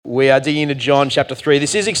We are digging into John chapter 3.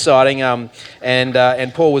 This is exciting,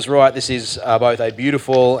 and Paul was right. This is both a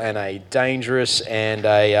beautiful and a dangerous and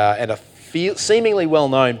a seemingly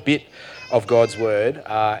well-known bit of God's word,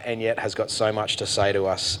 and yet has got so much to say to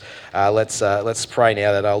us. Let's pray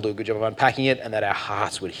now that I'll do a good job of unpacking it and that our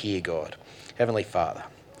hearts would hear God. Heavenly Father,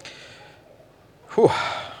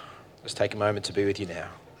 let's take a moment to be with you now.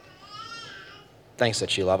 Thanks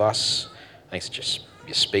that you love us. Thanks that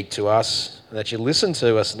you speak to us and that you listen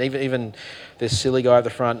to us. And even this silly guy at the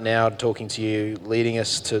front now talking to you, leading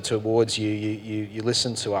us towards you, you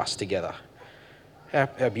listen to us together.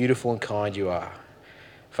 How beautiful and kind you are.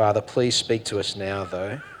 Father, please speak to us now,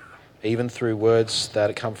 though, even through words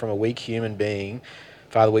that come from a weak human being.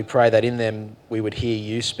 Father, we pray that in them we would hear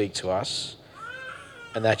you speak to us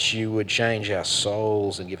and that you would change our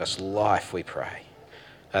souls and give us life, we pray.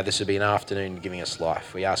 This would be an afternoon giving us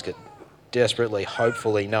life. We ask it desperately,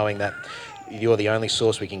 hopefully, knowing that you're the only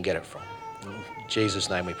source we can get it from. In Jesus'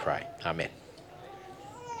 name we pray. Amen.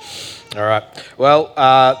 All right. Well,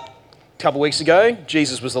 a couple of weeks ago,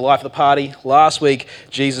 Jesus was the life of the party. Last week,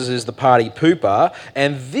 Jesus is the party pooper.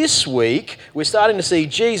 And this week, we're starting to see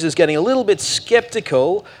Jesus getting a little bit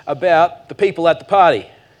skeptical about the people at the party.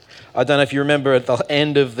 I don't know if you remember at the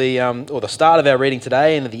end of or the start of our reading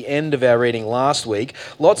today and at the end of our reading last week,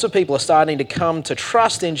 lots of people are starting to come to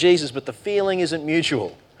trust in Jesus, but the feeling isn't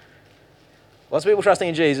mutual. Lots of people trusting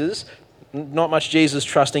in Jesus, not much Jesus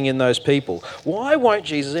trusting in those people. Why won't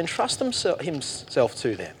Jesus entrust himself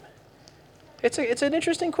to them? It's an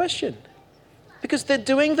interesting question. Because they're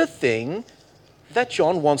doing the thing that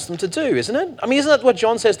John wants them to do, isn't it? I mean, isn't that what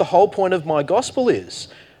John says the whole point of my gospel is?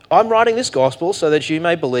 I'm writing this gospel so that you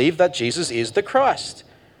may believe that Jesus is the Christ.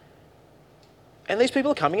 And these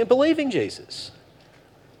people are coming and believing Jesus.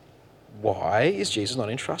 Why is Jesus not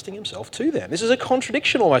entrusting himself to them? This is a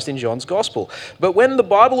contradiction almost in John's gospel. But when the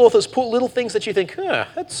Bible authors put little things that you think,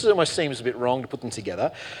 that almost seems a bit wrong to put them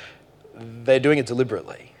together, they're doing it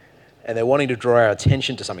deliberately. And they're wanting to draw our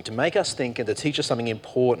attention to something, to make us think and to teach us something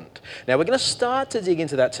important. Now, we're going to start to dig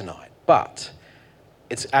into that tonight, but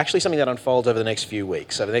it's actually something that unfolds over the next few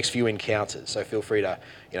weeks, over the next few encounters. So feel free to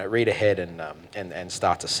read ahead and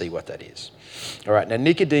start to see what that is. All right, now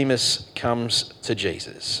Nicodemus comes to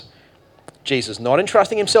Jesus. Jesus not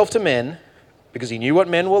entrusting himself to men because he knew what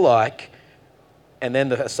men were like, and then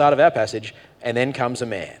the start of our passage, and then comes a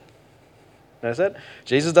man. Notice that?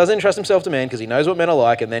 Jesus doesn't entrust himself to man because he knows what men are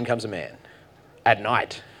like, and then comes a man. At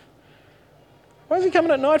night. Why is he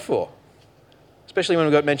coming at night for? Especially when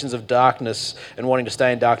we've got mentions of darkness and wanting to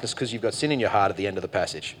stay in darkness because you've got sin in your heart at the end of the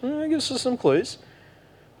passage. It gives us some clues.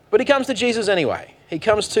 But he comes to Jesus anyway. He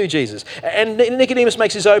comes to Jesus. And Nicodemus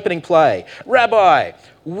makes his opening play. Rabbi,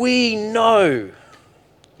 we know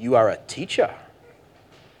you are a teacher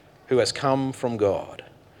who has come from God.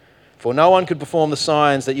 For no one could perform the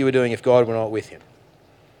signs that you were doing if God were not with him.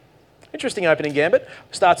 Interesting opening gambit.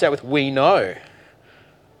 Starts out with we know.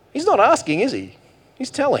 He's not asking, is he? He's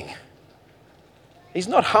telling. He's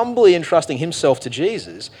not humbly entrusting himself to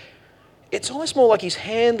Jesus. It's almost more like he's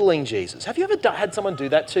handling Jesus. Have you ever had someone do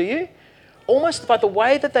that to you? Almost like the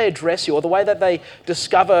way that they address you or the way that they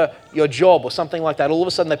discover your job or something like that. All of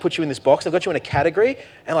a sudden they put you in this box. They've got you in a category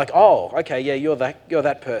and like, oh, okay, yeah, you're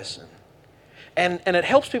that person. And it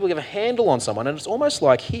helps people get a handle on someone. And it's almost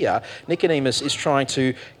like here, Nicodemus is trying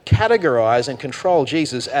to categorize and control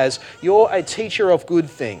Jesus as you're a teacher of good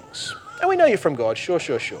things. And we know you're from God, sure.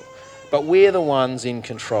 But we're the ones in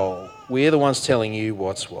control. We're the ones telling you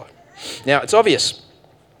what's what. Now, it's obvious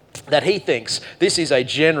that he thinks this is a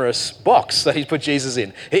generous box that he's put Jesus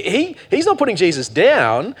in. He's not putting Jesus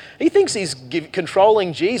down. He thinks he's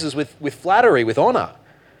controlling Jesus with flattery, with honor.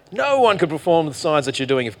 No one could perform the signs that you're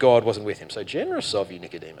doing if God wasn't with him. So generous of you,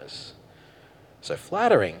 Nicodemus. So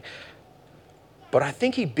flattering. But I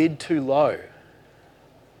think he bid too low.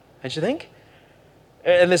 Don't you think?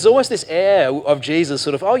 And there's almost this air of Jesus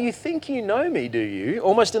sort of, oh, you think you know me, do you?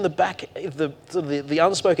 Almost in the back of the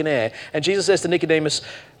unspoken air. And Jesus says to Nicodemus,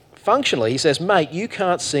 functionally, he says, mate, you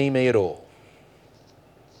can't see me at all.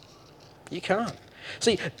 You can't.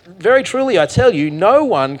 See, very truly, I tell you, no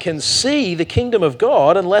one can see the kingdom of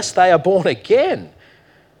God unless they are born again.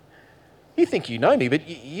 You think you know me, but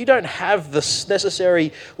you don't have the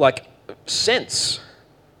necessary, sense,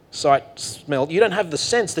 sight, smell. You don't have the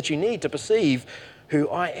sense that you need to perceive who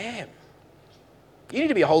I am. You need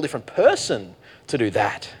to be a whole different person to do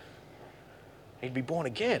that. You need to be born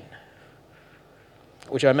again.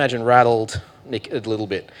 Which I imagine rattled Nick a little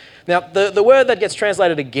bit. Now, the word that gets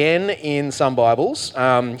translated again in some Bibles,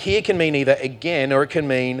 here can mean either again or it can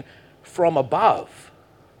mean from above.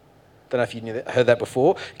 Don't know if you heard that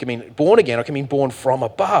before. It can mean born again, or it can mean born from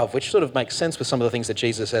above, which sort of makes sense with some of the things that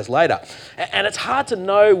Jesus says later. And it's hard to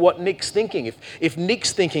know what Nick's thinking. If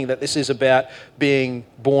Nick's thinking that this is about being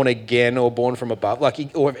born again or born from above,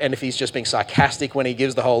 and if he's just being sarcastic when he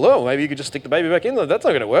gives the whole, oh, maybe you could just stick the baby back in, that's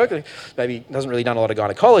not going to work. Maybe he hasn't really done a lot of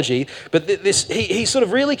gynecology. But he's sort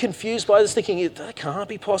of really confused by this, thinking, that can't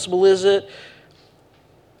be possible, is it?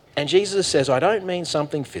 And Jesus says, I don't mean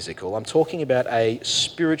something physical. I'm talking about a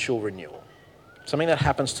spiritual renewal, something that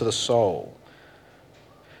happens to the soul,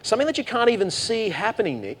 something that you can't even see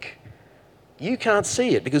happening, Nick. You can't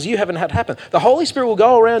see it because you haven't had it happen. The Holy Spirit will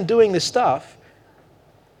go around doing this stuff,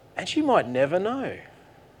 and you might never know.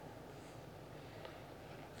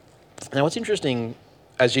 Now, what's interesting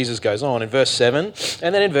as Jesus goes on in verse 7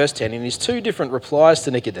 and then in verse 10, in his two different replies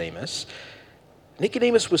to Nicodemus,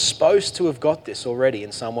 Nicodemus was supposed to have got this already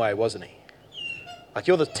in some way, wasn't he? Like,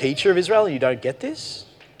 you're the teacher of Israel and you don't get this?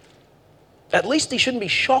 At least he shouldn't be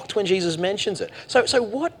shocked when Jesus mentions it. So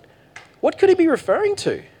what could he be referring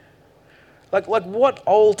to? Like what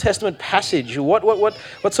Old Testament passage, or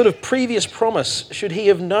what sort of previous promise should he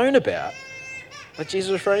have known about that Jesus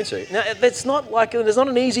is referring to? Now, there's not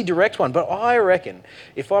an easy direct one, but I reckon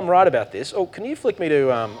if I'm right about this, can you flick me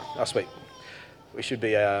to, sweet. We should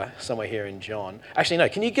be somewhere here in John. Actually, no,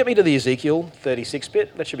 can you get me to the Ezekiel 36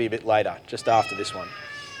 bit? That should be a bit later, just after this one.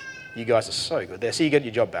 You guys are so good there. So you get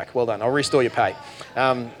your job back. Well done. I'll restore your pay.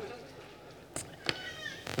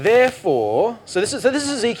 Therefore, so this is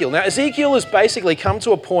Ezekiel. Now, Ezekiel has basically come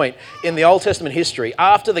to a point in the Old Testament history,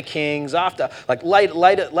 after the kings,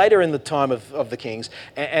 later in the time of the kings,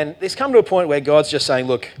 and it's come to a point where God's just saying,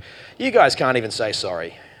 look, you guys can't even say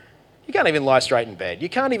sorry. You can't even lie straight in bed. You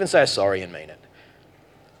can't even say sorry and mean it.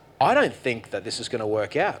 I don't think that this is going to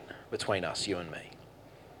work out between us, you and me.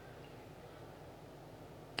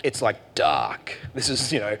 It's like dark. This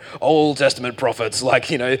is, Old Testament prophets,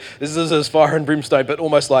 this is as fire and brimstone, but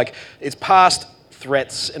almost like it's past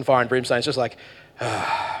threats and fire and brimstone. It's just like,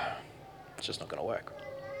 it's just not going to work.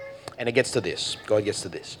 And it gets to this. God gets to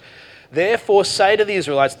this. Therefore, say to the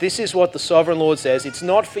Israelites, this is what the sovereign Lord says. It's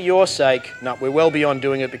not for your sake. No, we're well beyond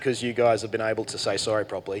doing it because you guys have been able to say sorry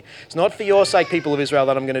properly. It's not for your sake, people of Israel,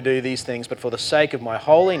 that I'm going to do these things, but for the sake of my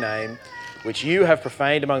holy name, which you have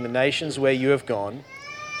profaned among the nations where you have gone.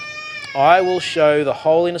 I will show the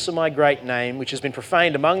holiness of my great name, which has been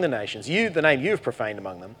profaned among the nations. The name you have profaned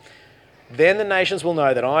among them. Then the nations will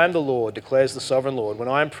know that I am the Lord, declares the sovereign Lord, when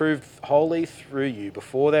I am proved holy through you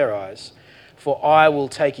before their eyes. For I will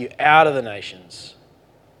take you out of the nations.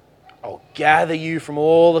 I'll gather you from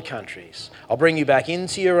all the countries. I'll bring you back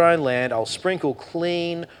into your own land. I'll sprinkle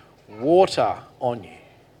clean water on you.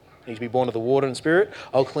 You need to be born of the water and spirit.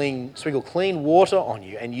 I'll sprinkle clean water on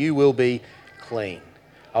you, and you will be clean.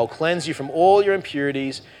 I'll cleanse you from all your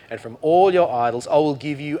impurities and from all your idols. I will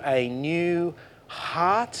give you a new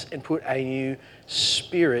heart and put a new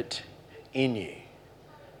spirit in you.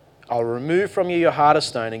 I'll remove from you your heart of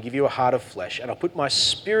stone and give you a heart of flesh, and I'll put my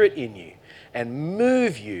spirit in you and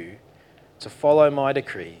move you to follow my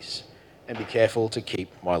decrees and be careful to keep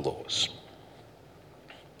my laws.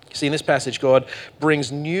 You see, in this passage, God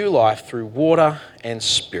brings new life through water and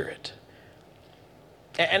spirit.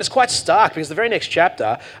 And it's quite stark because the very next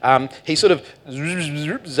chapter, he sort of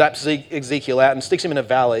zaps Ezekiel out and sticks him in a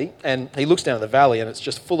valley, and he looks down at the valley and it's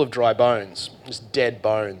just full of dry bones, just dead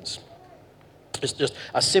bones. It's just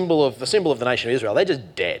the symbol of the nation of Israel. They're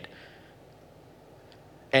just dead.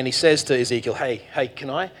 And he says to Ezekiel, hey,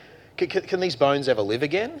 can these bones ever live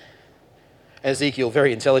again? And Ezekiel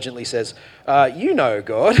very intelligently says,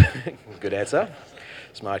 God. Good answer.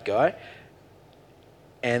 Smart guy.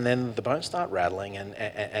 And then the bones start rattling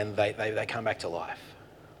and they come back to life.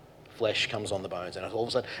 Flesh comes on the bones, and all of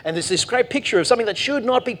a sudden, and there's this great picture of something that should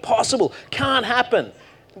not be possible, can't happen,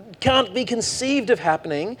 can't be conceived of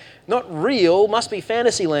happening, not real, must be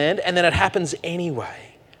fantasy land, and then it happens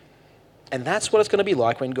anyway. And that's what it's going to be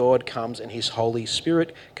like when God comes and his Holy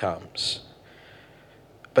Spirit comes.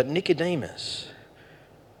 But Nicodemus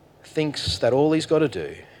thinks that all he's got to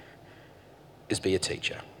do is be a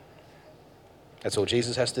teacher. That's all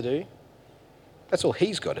Jesus has to do. That's all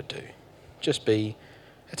he's got to do. Just be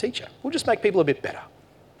a teacher. We'll just make people a bit better.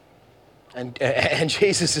 And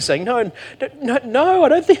Jesus is saying, no, I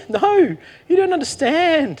don't think, no, you don't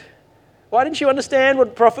understand. Why didn't you understand what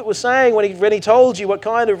the prophet was saying when he told you what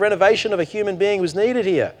kind of renovation of a human being was needed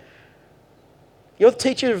here? You're the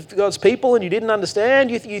teacher of God's people and you didn't understand?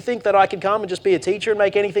 You think that I can come and just be a teacher and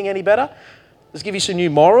make anything any better? Let's give you some new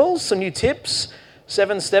morals, some new tips,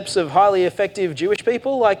 7 steps of highly effective Jewish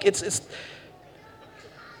people. Like it's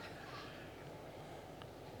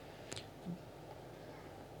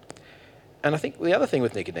And I think the other thing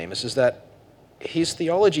with Nicodemus is that his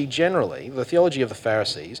theology generally, the theology of the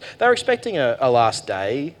Pharisees, they were expecting a last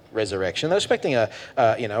day resurrection. They were expecting a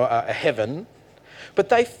heaven. But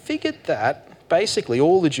they figured that basically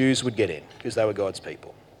all the Jews would get in because they were God's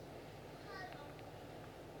people.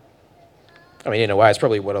 I mean, in a way, it's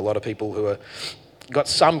probably what a lot of people who are got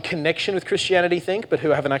some connection with Christianity think, but who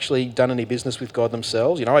haven't actually done any business with God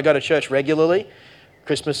themselves. You know, I go to church regularly.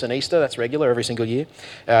 Christmas and Easter, that's regular every single year.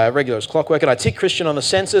 Regular as clockwork. And I tick Christian on the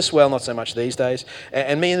census. Well, not so much these days.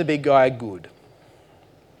 And me and the big guy are good.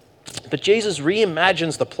 But Jesus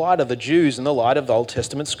reimagines the plight of the Jews in the light of the Old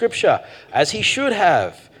Testament scripture, as he should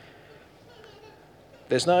have.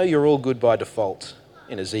 There's no you're all good by default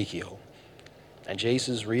in Ezekiel. And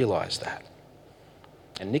Jesus realised that.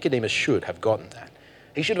 And Nicodemus should have gotten that.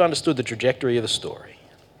 He should have understood the trajectory of the story.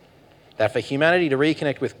 That for humanity to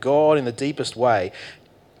reconnect with God in the deepest way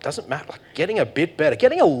doesn't matter. Like getting a bit better,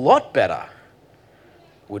 getting a lot better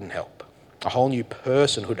wouldn't help. A whole new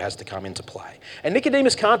personhood has to come into play. And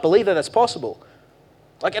Nicodemus can't believe that that's possible.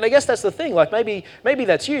 Like, and I guess that's the thing. Like maybe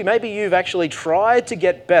that's you. Maybe you've actually tried to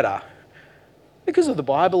get better because of the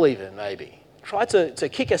Bible even, maybe. Tried to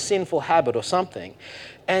kick a sinful habit or something.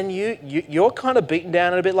 And you're kind of beaten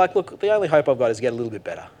down and a bit like, look, the only hope I've got is to get a little bit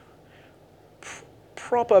better.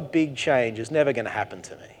 Proper big change is never going to happen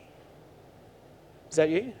to me. Is that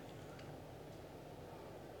you?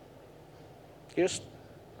 You just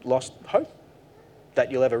lost hope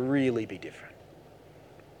that you'll ever really be different.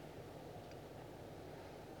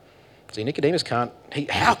 See, Nicodemus can't,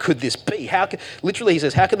 how could this be? Literally he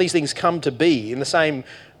says, how can these things come to be? In the same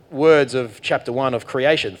words of chapter 1 of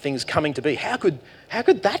creation, things coming to be. How could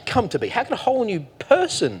that come to be? How could a whole new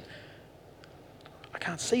person? I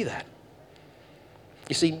can't see that.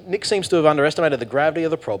 You see, Nick seems to have underestimated the gravity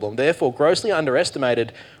of the problem, therefore grossly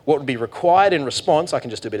underestimated what would be required in response. I can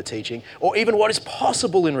just do a bit of teaching. Or even what is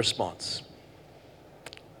possible in response.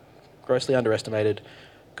 Grossly underestimated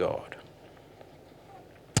God.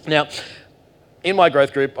 Now, in my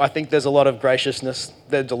growth group, I think there's a lot of graciousness.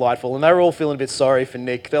 They're delightful. And they were all feeling a bit sorry for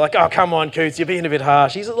Nick. They're like, oh, come on, Coots, you're being a bit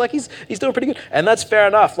harsh. He's doing pretty good. And that's fair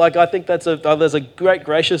enough. Like, I think there's a great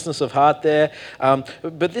graciousness of heart there.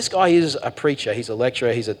 But this guy is a preacher. He's a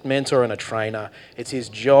lecturer. He's a mentor and a trainer. It's his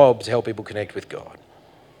job to help people connect with God.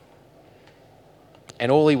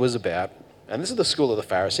 And all he was about, and this is the school of the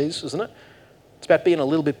Pharisees, isn't it? It's about being a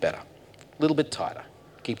little bit better, a little bit tighter,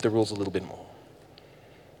 keep the rules a little bit more.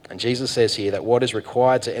 And Jesus says here that what is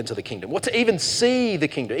required to enter the kingdom, what to even see the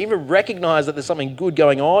kingdom, even recognize that there's something good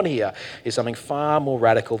going on here, is something far more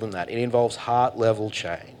radical than that. It involves heart-level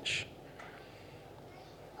change.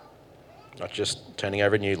 Not just turning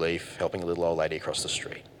over a new leaf, helping a little old lady across the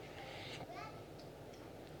street.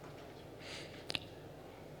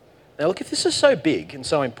 Now look, if this is so big and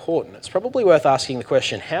so important, it's probably worth asking the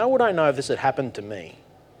question, how would I know if this had happened to me?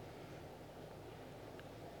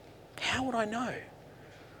 How would I know?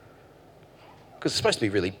 Because it's supposed to be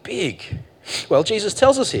really big. Well, Jesus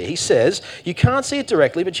tells us here. He says, you can't see it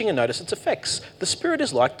directly, but you can notice its effects. The Spirit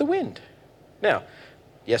is like the wind. Now,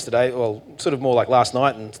 yesterday, well, sort of more like last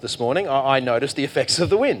night and this morning, I noticed the effects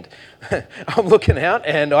of the wind. I'm looking out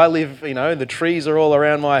and I live, the trees are all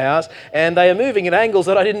around my house and they are moving at angles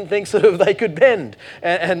that I didn't think sort of they could bend.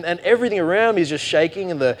 And everything around me is just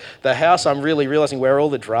shaking, and the house, I'm really realizing where all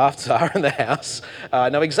the drafts are in the house. I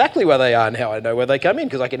know exactly where they are now. I know where they come in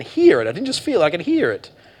because I can hear it. I didn't just feel it, I can hear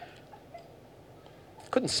it. I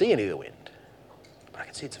couldn't see any of the wind, but I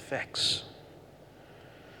can see its effects.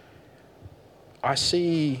 I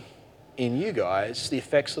see in you guys the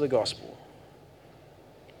effects of the gospel.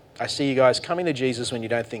 I see you guys coming to Jesus when you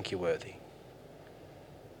don't think you're worthy.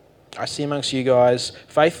 I see amongst you guys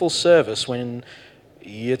faithful service when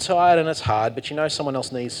you're tired and it's hard, but you know someone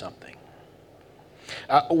else needs something.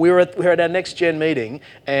 We're at our next gen meeting,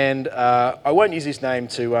 and I won't use his name.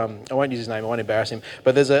 I won't embarrass him.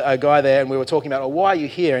 But there's a guy there, and we were talking about, why are you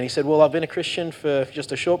here? And he said, well, I've been a Christian for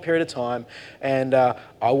just a short period of time, and I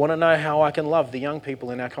want to know how I can love the young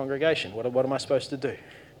people in our congregation. What am I supposed to do?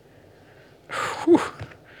 Whew.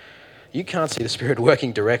 You can't see the Spirit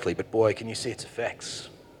working directly, but boy, can you see its effects.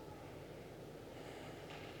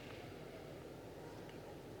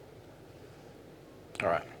 All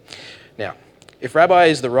right. Now, if rabbi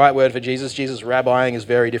is the right word for Jesus, Jesus' rabbiing is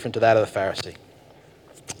very different to that of the Pharisee.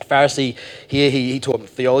 Pharisee, here he taught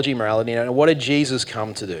theology, morality, and what did Jesus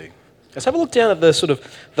come to do? Let's have a look down at the sort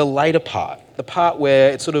of the later part, the part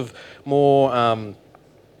where it's sort of more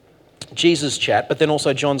Jesus chat, but then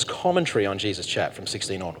also John's commentary on Jesus chat from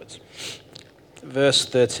 16 onwards. Verse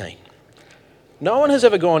 13. No one has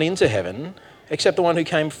ever gone into heaven except the one who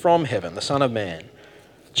came from heaven, the Son of Man.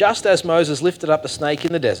 Just as Moses lifted up the snake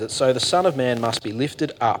in the desert, so the Son of Man must be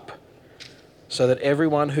lifted up, so that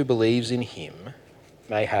everyone who believes in him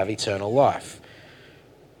may have eternal life.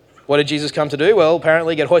 What did Jesus come to do? Well,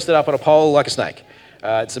 apparently get hoisted up on a pole like a snake.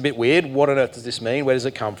 It's a bit weird. What on earth does this mean? Where does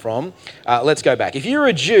it come from? Let's go back. If you're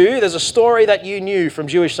a Jew, there's a story that you knew from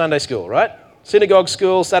Jewish Sunday school, right? Synagogue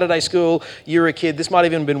school, Saturday school, you were a kid. This might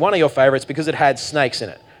have even been one of your favourites because it had snakes in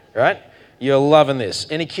it, right? You're loving this.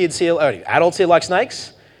 Any kids here, any adults here like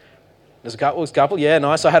snakes? There's a couple, yeah,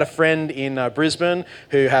 nice. I had a friend in Brisbane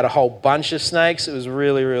who had a whole bunch of snakes. It was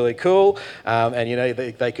really, really cool.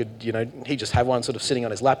 And, they could, he just had one sort of sitting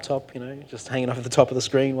on his laptop, just hanging off at the top of the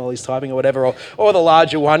screen while he's typing or whatever, or the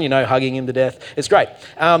larger one, hugging him to death. It's great.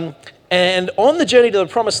 And on the journey to the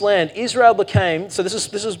promised land, Israel became, so this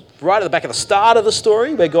is right at the back of the start of the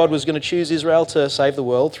story where God was going to choose Israel to save the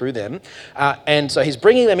world through them. And so he's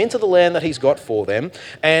bringing them into the land that he's got for them.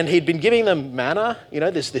 And he'd been giving them manna,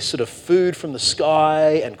 this sort of food from the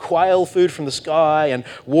sky and quail food from the sky and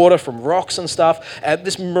water from rocks and stuff.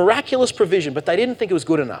 This miraculous provision, but they didn't think it was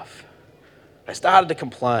good enough. They started to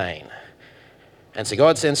complain. And so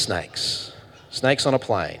God sends snakes on a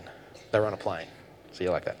plane. They were on a plane. See, you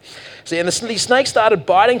like that. See, and these snakes started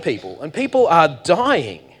biting people, and people are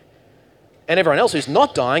dying. And everyone else who's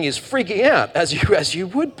not dying is freaking out, as you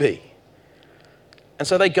would be. And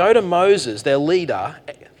so they go to Moses, their leader,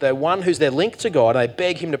 the one who's their link to God, and they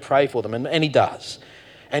beg him to pray for them, and he does.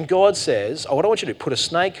 And God says, what I want you to do, put a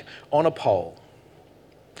snake on a pole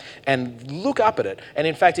and look up at it. And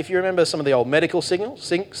in fact, if you remember some of the old medical symbols,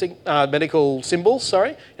 the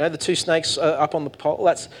two snakes up on the pole,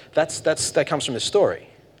 that comes from this story.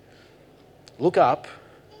 Look up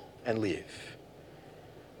and live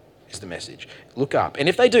is the message. Look up. And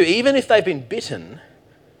if they do, even if they've been bitten,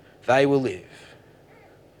 they will live.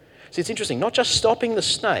 See, it's interesting, not just stopping the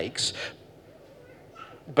snakes,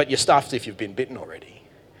 but you're stuffed if you've been bitten already.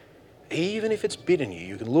 Even if it's bitten you,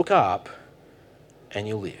 you can look up and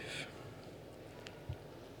you'll live.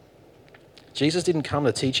 Jesus didn't come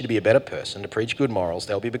to teach you to be a better person, to preach good morals,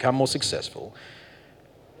 to help you become more successful.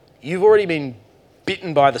 You've already been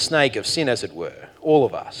bitten by the snake of sin, as it were, all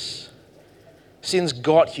of us. Sin's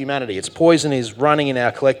got humanity. Its poison is running in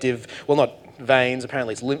our collective, well, not veins,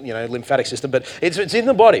 apparently it's lymphatic system, but it's in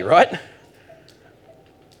the body, right?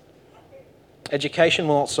 Education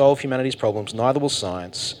will not solve humanity's problems, neither will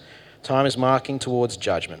science. Time is marking towards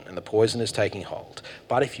judgment and the poison is taking hold.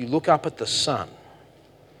 But if you look up at the sun,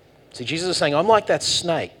 see, Jesus is saying, I'm like that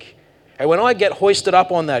snake. And when I get hoisted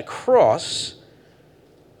up on that cross,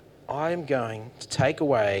 I'm going to take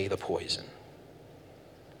away the poison.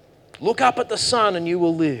 Look up at the sun and you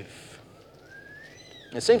will live.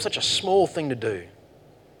 It seems such a small thing to do.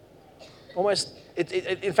 Almost,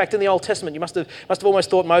 in fact, in the Old Testament, you must have almost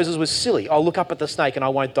thought Moses was silly. I'll look up at the snake and I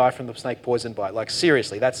won't die from the snake poison bite. Like,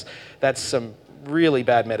 seriously, that's some really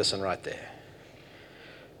bad medicine right there.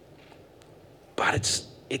 But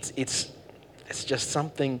it's just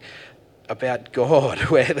something about God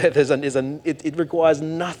where it requires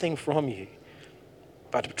nothing from you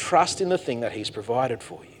but to trust in the thing that he's provided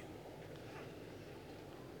for you.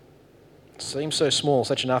 It seems so small,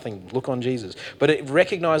 such nothing. Look on Jesus. But it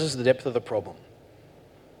recognises the depth of the problem.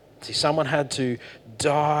 See, someone had to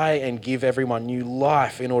die and give everyone new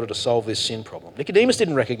life in order to solve this sin problem. Nicodemus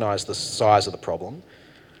didn't recognise the size of the problem.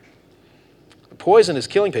 The poison is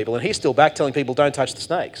killing people, and he's still back telling people, don't touch the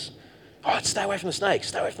snakes. Oh, stay away from the snakes,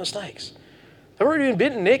 stay away from the snakes. They've already been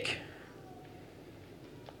bitten, Nick.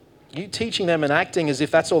 You teaching them and acting as if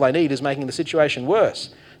that's all they need is making the situation worse.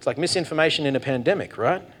 It's like misinformation in a pandemic,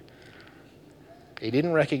 right? He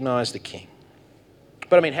didn't recognise the king.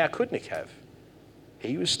 But I mean, how could Nick have?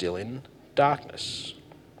 He was still in darkness.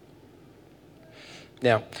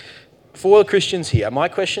 Now, for the Christians here, my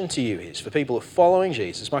question to you is, for people who are following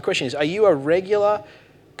Jesus, my question is, are you a regular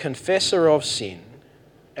confessor of sin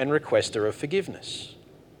and requester of forgiveness?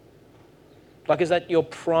 Like, is that your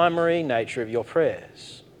primary nature of your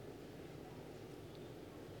prayers?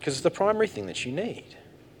 Because it's the primary thing that you need.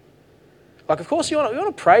 Like, of course, you want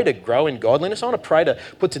to pray to grow in godliness. I want to pray to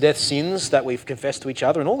put to death sins that we've confessed to each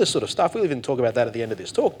other and all this sort of stuff. We'll even talk about that at the end of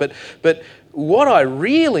this talk. But what I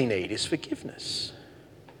really need is forgiveness.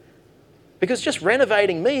 Because just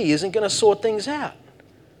renovating me isn't going to sort things out.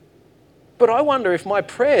 But I wonder if my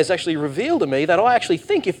prayers actually reveal to me that I actually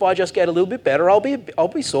think if I just get a little bit better, I'll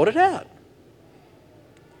be sorted out.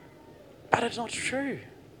 But it's not true.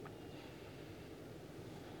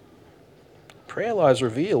 Prayer lives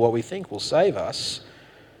reveal what we think will save us.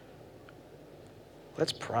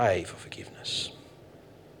 Let's pray for forgiveness.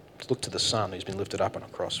 Let's look to the Son who's been lifted up on a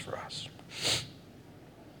cross for us.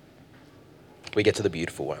 we get to the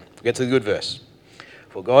beautiful one. We get to the good verse.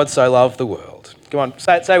 For God so loved the world. Come on,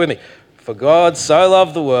 say it with me. For God so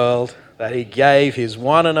loved the world that he gave his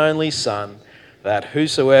one and only Son, that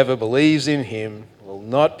whosoever believes in him will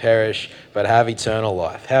not perish but have eternal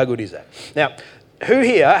life. How good is that? Now, who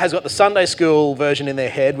here has got the Sunday school version in their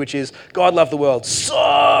head, which is God loved the world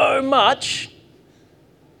so much?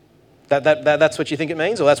 That's what you think it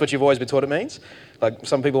means, or that's what you've always been taught it means? Like,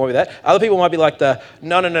 some people might be that. Other people might be like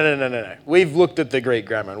no. We've looked at the Greek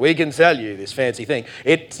grammar and we can tell you this fancy thing.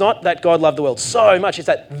 It's not that God loved the world so much, it's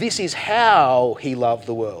that this is how he loved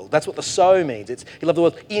the world. That's what the so means. It's he loved the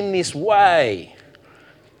world in this way.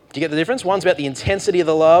 Do you get the difference? One's about the intensity of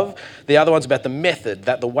the love. The other one's about the method,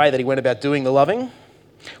 the way that he went about doing the loving.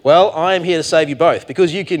 Well, I am here to save you both,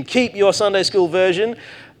 because you can keep your Sunday school version,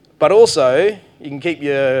 but also you can keep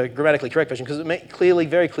your grammatically correct version, because it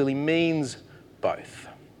very clearly means both.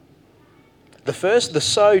 The first, the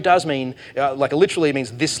so, does mean, literally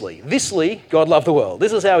means thisly. Thisly, God loved the world.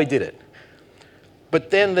 This is how he did it. But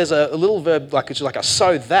then there's a little verb, it's like a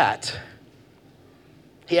so that.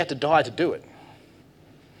 He had to die to do it.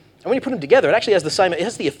 And when you put them together, it actually has it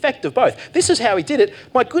has the effect of both. This is how he did it.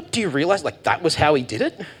 My good, do you realise that was how he did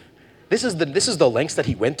it? This is the lengths that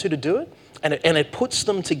he went to do it. And it puts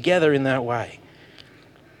them together in that way.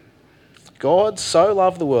 God so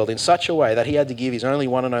loved the world in such a way that he had to give his only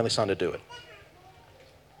one and only Son to do it.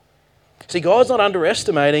 See, God's not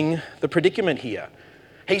underestimating the predicament here.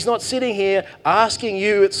 He's not sitting here asking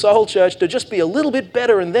you at Soul Church to just be a little bit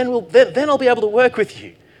better, and then I'll be able to work with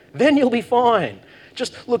you. Then you'll be fine.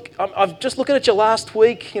 Just look, I've just looking at you last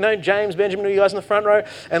week, James, Benjamin, you guys in the front row,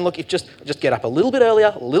 and look, if just get up a little bit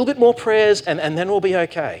earlier, a little bit more prayers, and then we'll be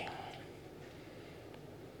okay.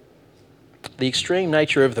 The extreme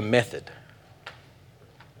nature of the method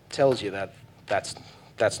tells you that that's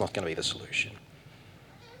not going to be the solution.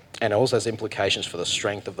 And it also has implications for the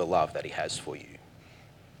strength of the love that he has for you.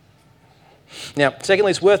 Now,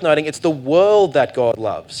 secondly, it's worth noting, it's the world that God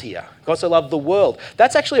loves here. God so loved the world.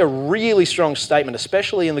 That's actually a really strong statement,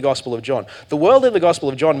 especially in the Gospel of John. The world in the Gospel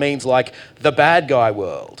of John means like the bad guy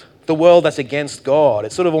world, the world that's against God.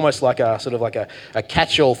 It's almost like a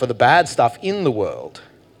catch-all for the bad stuff in the world.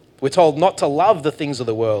 We're told not to love the things of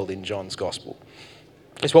the world in John's Gospel.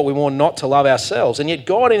 It's what we want not to love ourselves. And yet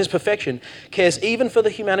God in his perfection cares even for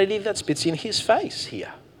the humanity that spits in his face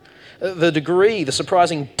here. The degree, the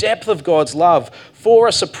surprising depth of God's love for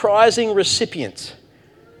a surprising recipient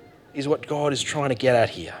is what God is trying to get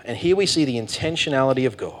at here. And here we see the intentionality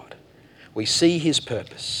of God. We see his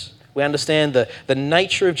purpose. We understand the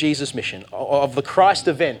nature of Jesus' mission, of the Christ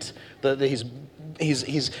event,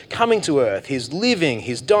 his coming to earth, his living,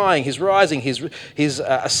 his dying, his rising, his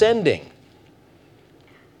ascending.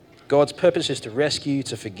 God's purpose is to rescue,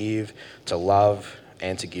 to forgive, to love,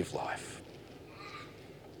 and to give life.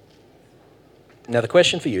 Now the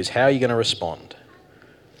question for you is, how are you going to respond?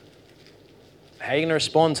 How are you going to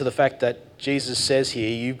respond to the fact that Jesus says here,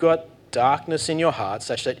 you've got darkness in your heart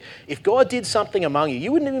such that if God did something among you,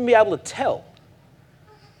 you wouldn't even be able to tell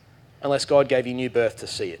unless God gave you new birth to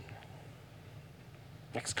see it.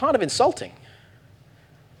 It's kind of insulting.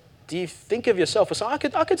 Do you think of yourself as, I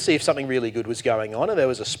could see if something really good was going on and there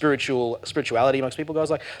was a spirituality amongst people.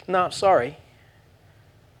 God's like, no, sorry.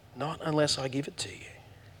 Not unless I give it to you.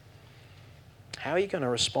 How are you going to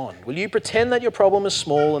respond? Will you pretend that your problem is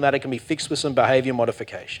small and that it can be fixed with some behaviour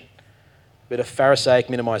modification? A bit of Pharisaic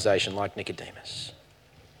minimisation like Nicodemus.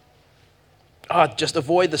 Just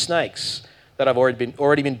avoid the snakes that I've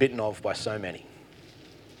already been bitten of by so many.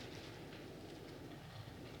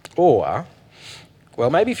 Or, well,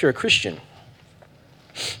 maybe if you're a Christian.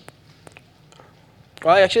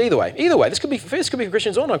 Well, actually, either way. This could be for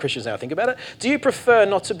Christians or non-Christians now, think about it. Do you prefer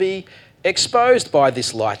not to be exposed by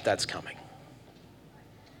this light that's coming?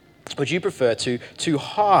 Would you prefer to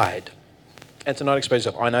hide and to not expose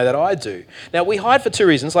yourself? I know that I do. Now, we hide for two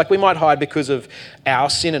reasons. Like, we might hide because of our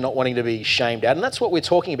sin and not wanting to be shamed out, and that's what we're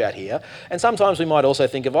talking about here. And sometimes we might also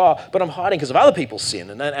think of, but I'm hiding because of other people's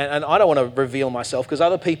sin, and I don't want to reveal myself because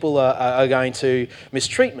other people are going to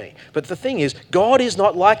mistreat me. But the thing is, God is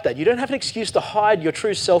not like that. You don't have an excuse to hide your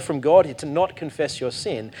true self from God, to not confess your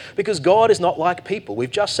sin, because God is not like people.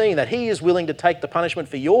 We've just seen that he is willing to take the punishment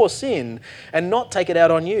for your sin and not take it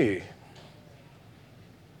out on you.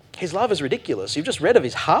 His love is ridiculous. You've just read of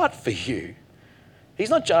his heart for you.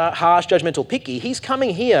 He's not harsh, judgmental, picky. He's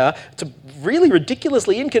coming here to really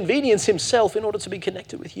ridiculously inconvenience himself in order to be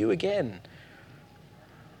connected with you again.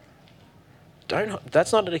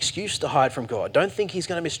 That's not an excuse to hide from God. Don't think he's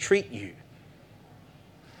going to mistreat you.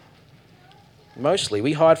 Mostly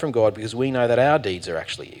we hide from God because we know that our deeds are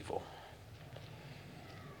actually evil.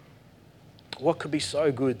 What could be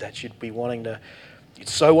so good that you'd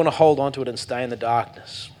so want to hold on to it and stay in the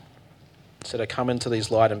darkness instead of come into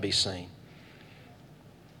these light and be seen?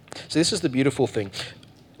 So this is the beautiful thing.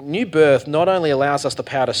 New birth not only allows us the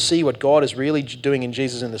power to see what God is really doing in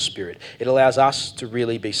Jesus in the Spirit, it allows us to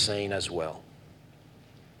really be seen as well.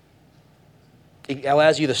 It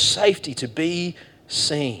allows you the safety to be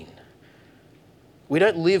seen. We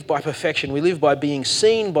don't live by perfection. We live by being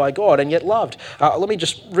seen by God and yet loved. Let me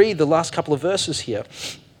just read the last couple of verses here.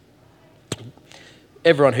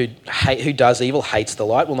 Everyone who does evil hates the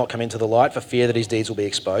light, will not come into the light for fear that his deeds will be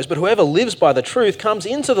exposed. But whoever lives by the truth comes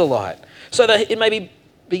into the light, so that it may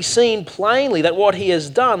be seen plainly that what he has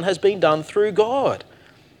done has been done through God.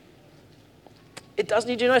 Did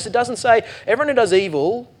you notice it doesn't say everyone who does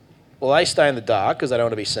evil, well, they stay in the dark because they don't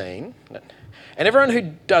want to be seen. And everyone who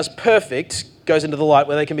does perfect goes into the light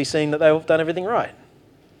where they can be seen that they've done everything right.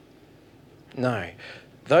 No.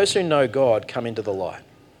 Those who know God come into the light,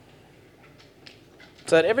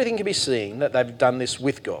 so that everything can be seen that they've done this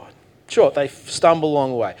with God. Sure, they stumble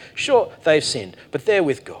along the way. Sure, they've sinned, but they're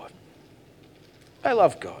with God. They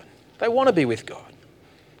love God. They want to be with God.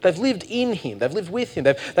 They've lived in him. They've lived with him.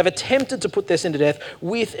 They've attempted to put their sin to death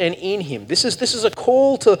with and in him. This is a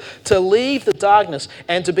call to leave the darkness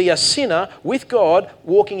and to be a sinner with God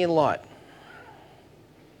walking in light.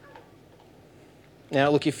 Now,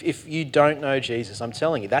 look, if you don't know Jesus, I'm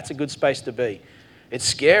telling you, that's a good space to be. It's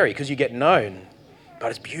scary because you get known, but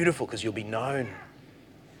it's beautiful because you'll be known.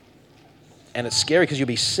 And it's scary because you'll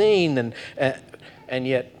be seen, and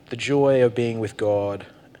yet the joy of being with God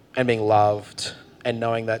and being loved and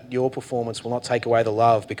knowing that your performance will not take away the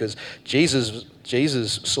love, because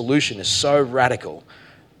Jesus' solution is so radical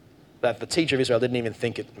that the teacher of Israel didn't even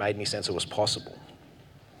think it made any sense or was possible.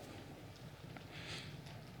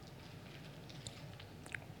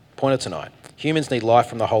 Point of tonight. Humans need life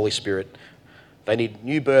from the Holy Spirit. They need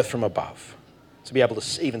new birth from above to be able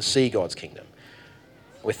to even see God's kingdom.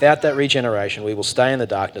 Without that regeneration, we will stay in the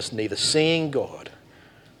darkness, neither seeing God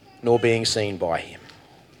nor being seen by him.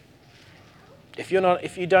 If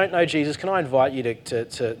you don't know Jesus, can I invite you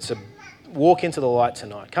to walk into the light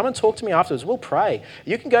tonight? Come and talk to me afterwards. We'll pray.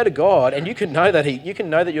 You can go to God and you can know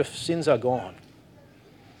that your sins are gone.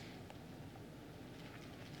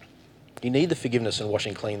 You need the forgiveness and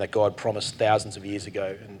washing clean that God promised thousands of years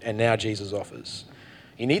ago and now Jesus offers.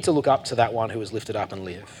 You need to look up to that one who was lifted up and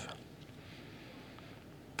live.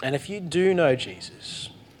 And if you do know Jesus,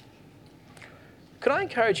 could I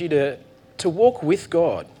encourage you to walk with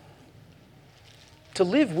God, to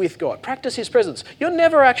live with God, practice his presence. You're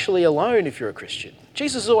never actually alone if you're a Christian.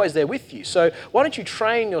 Jesus is always there with you. So why don't you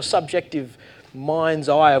train your subjective mind's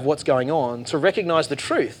eye of what's going on to recognize the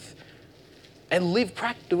truth and live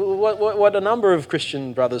what a number of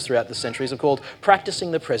Christian brothers throughout the centuries have called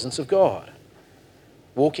practicing the presence of God.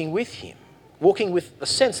 Walking with him, walking with a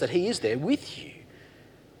sense that he is there with you.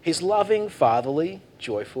 His loving, fatherly,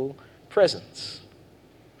 joyful presence.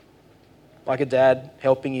 Like a dad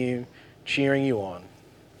helping you, cheering you on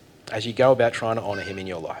as you go about trying to honour him in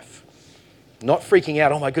your life. Not freaking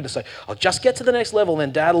out, oh my goodness, I'll just get to the next level and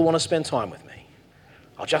then dad will want to spend time with me.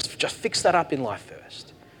 I'll just fix that up in life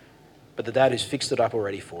first. But the dad who's fixed it up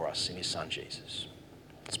already for us in his son Jesus.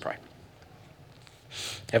 Let's pray.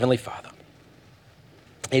 Heavenly Father,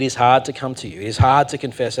 it is hard to come to you. It is hard to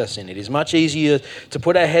confess our sin. It is much easier to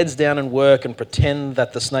put our heads down and work and pretend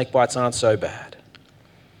that the snake bites aren't so bad.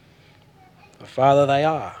 But Father, they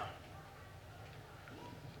are.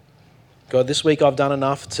 God, this week I've done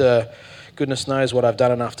enough goodness knows what I've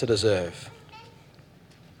done enough to deserve.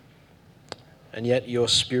 And yet your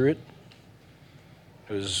Spirit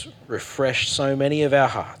has refreshed so many of our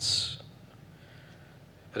hearts.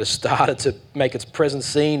 It has started to make its presence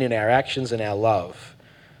seen in our actions and our love.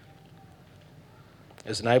 It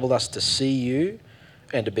has enabled us to see you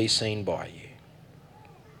and to be seen by you.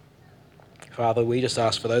 Father, we just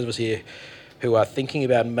ask for those of us here who are thinking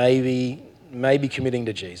about maybe committing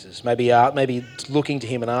to Jesus, maybe looking to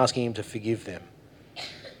him and asking him to forgive them.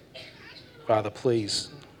 Father, please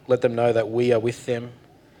let them know that we are with them,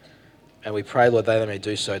 and we pray, Lord, they may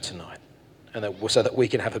do so tonight, and so that we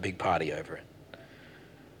can have a big party over it.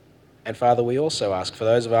 And Father, we also ask for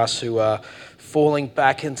those of us who are falling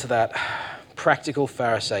back into that practical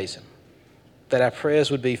Pharisaism, that our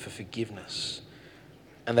prayers would be for forgiveness,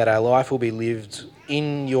 and that our life will be lived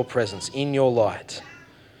in your presence, in your light,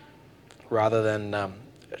 rather than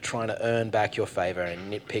trying to earn back your favour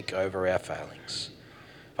and nitpick over our failings.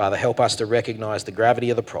 Father, help us to recognise the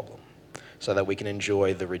gravity of the problem so that we can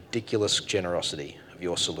enjoy the ridiculous generosity of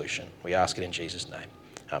your solution. We ask it in Jesus' name.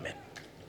 Amen.